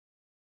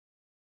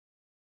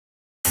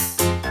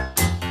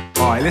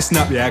Alright, listen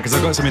up, yeah, because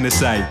I've got something to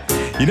say.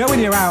 You know when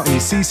you're out and you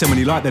see someone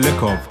you like the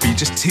look of, but you're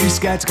just too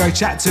scared to go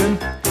chat to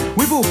them?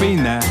 We've all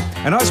been there,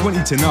 and I just want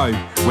you to know,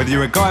 whether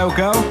you're a guy or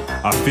girl,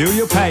 I feel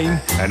your pain,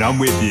 and I'm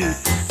with you.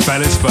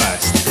 Fellas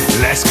first,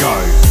 let's go.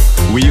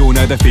 We all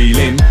know the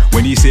feeling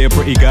when you see a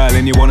pretty girl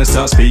and you want to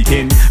start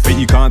speaking, but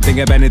you can't think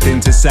of anything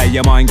to say.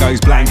 Your mind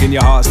goes blank and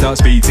your heart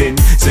starts beating,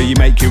 so you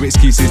make your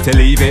excuses to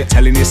leave it,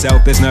 telling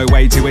yourself there's no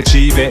way to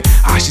achieve it.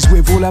 She's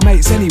with all her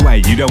mates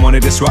anyway. You don't want to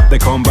disrupt the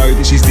combo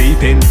that she's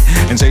deep in,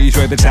 and so you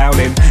throw the towel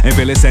in and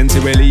feel a sense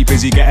of relief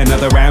as you get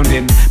another round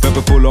in. But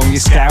before long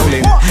you're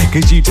scowling,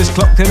 cause you just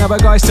clocked another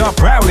guy start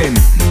prowling.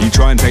 You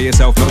try and tell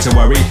yourself not to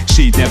worry,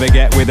 she'd never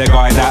get with a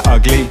guy that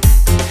ugly.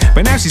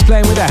 But now she's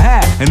playing with her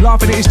hair and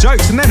laughing at his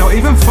jokes, and they're not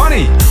even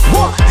funny.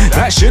 What?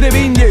 That should have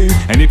been you.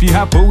 And if you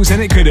had balls, then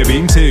it could have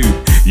been too.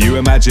 You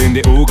imagined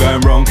it all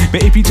going wrong,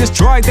 but if you just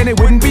tried, then it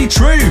wouldn't be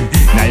true.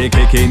 Now you're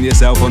kicking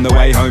yourself on the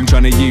way home,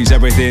 trying to use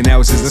everything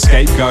else as a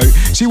scapegoat.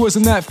 She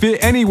wasn't that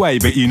fit anyway,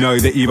 but you know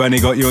that you've only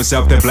got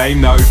yourself to blame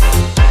though.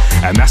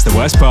 And that's the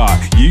worst part,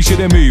 you should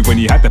have moved when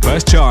you had the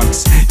first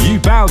chance. You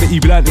vow that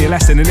you've learnt your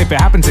lesson, and if it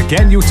happens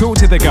again, you'll talk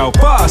to the girl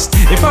fast.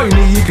 If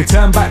only you could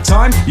turn back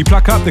time, you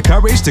pluck up the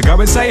courage to go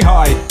and say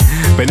hi.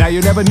 But now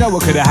you'll never know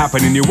what could have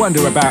happened, and you'll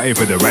wonder about it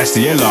for the rest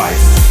of your life.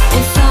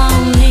 If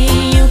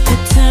only you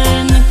could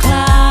turn the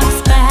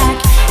clocks back.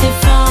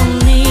 If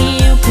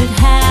only you could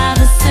have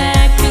a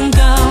second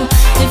go.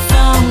 If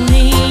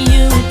only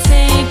you had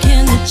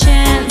taken the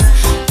chance,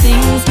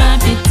 things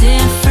might be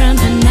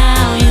different, but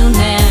now you'll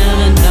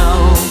never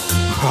know.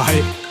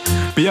 Right.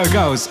 But yo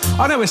girls,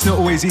 I know it's not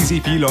always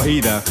easy for you lot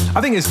either.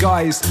 I think as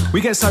guys,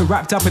 we get so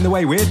wrapped up in the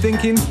way we're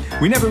thinking,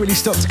 we never really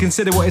stop to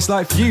consider what it's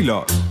like for you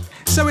lot.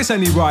 So it's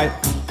only right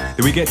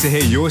that we get to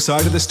hear your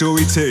side of the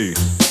story too.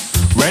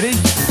 Ready?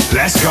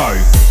 Let's go!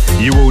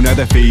 You all know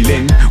the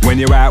feeling when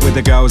you're out with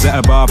the girls at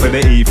a bar for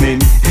the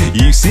evening.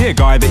 You see a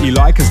guy that you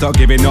like and start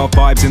giving off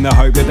vibes in the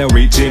hope that they'll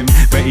reach him,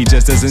 but he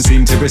just doesn't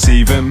seem to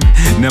receive them,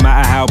 no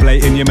matter how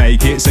blatant you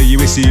make it. So you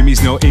assume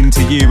he's not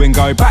into you and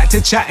go back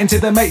to chatting to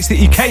the mates that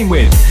he came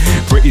with.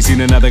 Pretty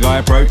soon another guy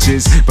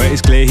approaches, but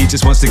it's clear he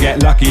just wants to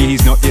get lucky.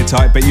 He's not your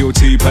type, but you're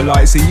too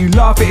polite, so you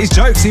laugh at his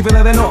jokes even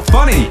though they're not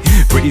funny.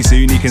 Pretty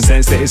soon he can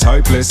sense that it's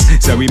hopeless,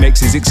 so he makes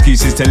his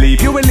excuses to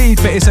leave. You're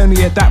relieved, but it's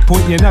only at that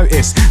point you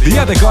notice the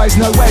other guy's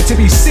nowhere to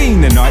be seen.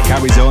 The night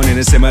carries on in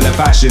a similar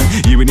fashion.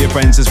 You and your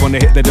friends just want to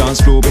hit the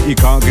dance floor, but you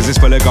can't cause it's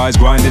full of guys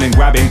grinding and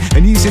grabbing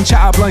and using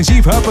chat-up lines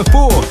you've heard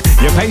before.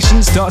 Your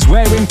patience starts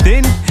wearing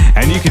thin,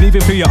 and you can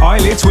even feel your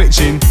eyelid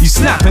twitching. You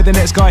snap at the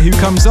next guy who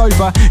comes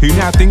over, who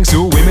now thinks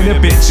all women are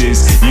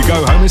bitches. You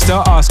go home and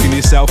start asking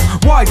yourself,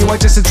 why do I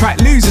just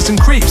attract losers and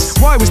creeps?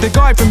 Why was the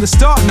guy from the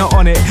start not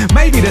on it?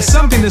 Maybe there's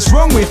something that's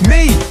wrong with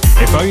me.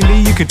 If only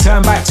you could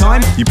turn back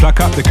time, you pluck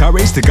up the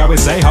courage to go and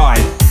say hi.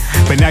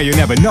 But now you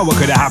never know what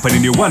could have happened,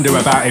 and you wonder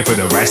about it for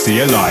the rest of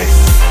your life.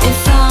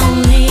 If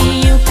only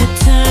you could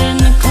turn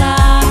the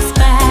clocks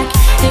back.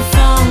 If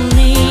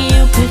only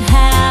you could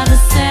have a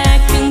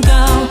second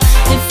go.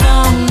 If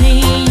only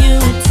you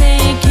had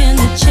taken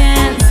the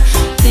chance,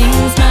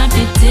 things might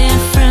be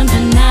different,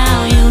 but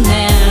now you'll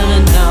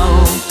never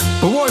know.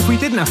 But what if we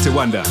didn't have to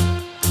wonder?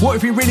 What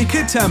if we really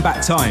could turn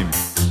back time?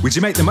 Would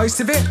you make the most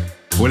of it,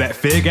 or let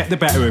fear get the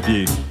better of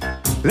you?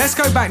 Let's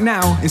go back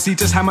now and see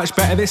just how much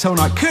better this whole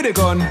night could have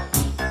gone.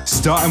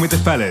 Starting with the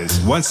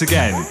fellas, once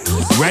again.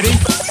 Ready?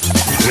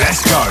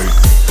 Let's go!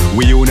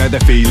 We all know the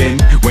feeling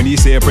when you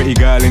see a pretty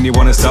girl and you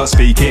want to start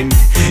speaking.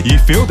 You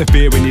feel the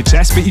fear in your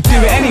chest, but you do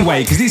it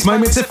anyway, cause these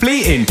moments are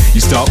fleeting.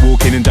 You start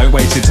walking and don't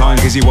waste your time,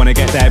 cause you want to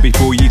get there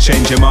before you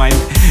change your mind.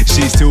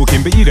 She's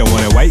talking, but you don't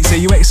want to wait, so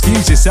you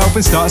excuse yourself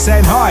and start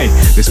saying hi.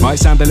 This might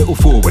sound a little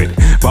forward,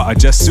 but I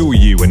just saw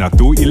you and I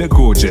thought you looked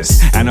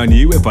gorgeous, and I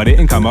knew if I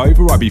didn't come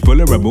over I'd be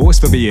full of remorse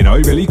for being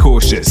overly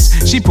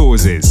cautious. She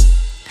pauses,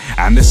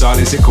 and the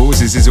silence it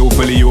causes is all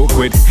fully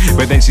awkward.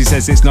 But then she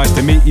says it's nice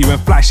to meet you and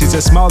flashes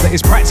a smile that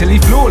is practically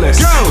flawless.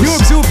 Girls! You're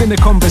absorbed in the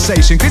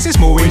conversation cause it's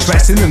more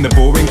interesting than the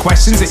boring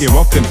questions that you're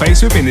often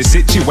faced with in this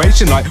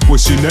situation, like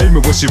what's your name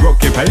and what's your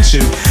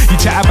occupation. You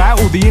chat about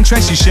all the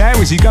interests you share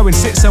as you go and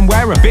sit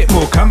somewhere a bit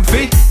more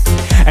comfy.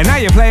 And now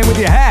you're playing with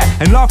your hair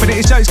and laughing at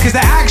his jokes cause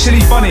they're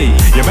actually funny.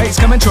 Your mates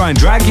come and try and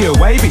drag you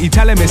away, but you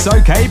tell him it's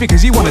okay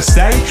because you want to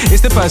stay.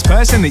 It's the first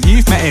person that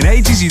you've met in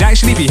ages you'd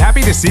actually be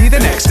happy to see the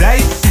next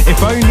day.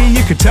 If only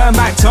you could turn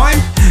back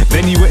time,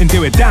 then you wouldn't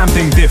do a damn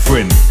thing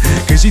different,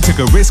 cause you took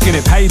a risk and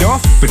it paid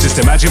off. But just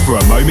imagine for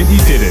a moment you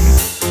didn't.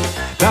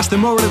 That's the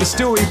moral of the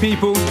story,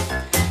 people.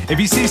 If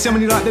you see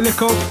someone you like the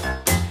look of,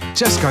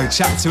 just go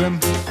chat to them,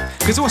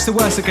 cause what's the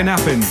worst that can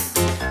happen?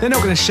 They're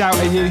not going to shout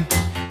at you,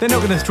 they're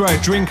not going to throw a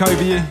drink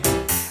over you,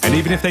 and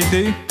even if they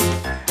do,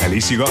 at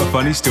least you got a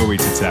funny story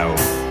to tell.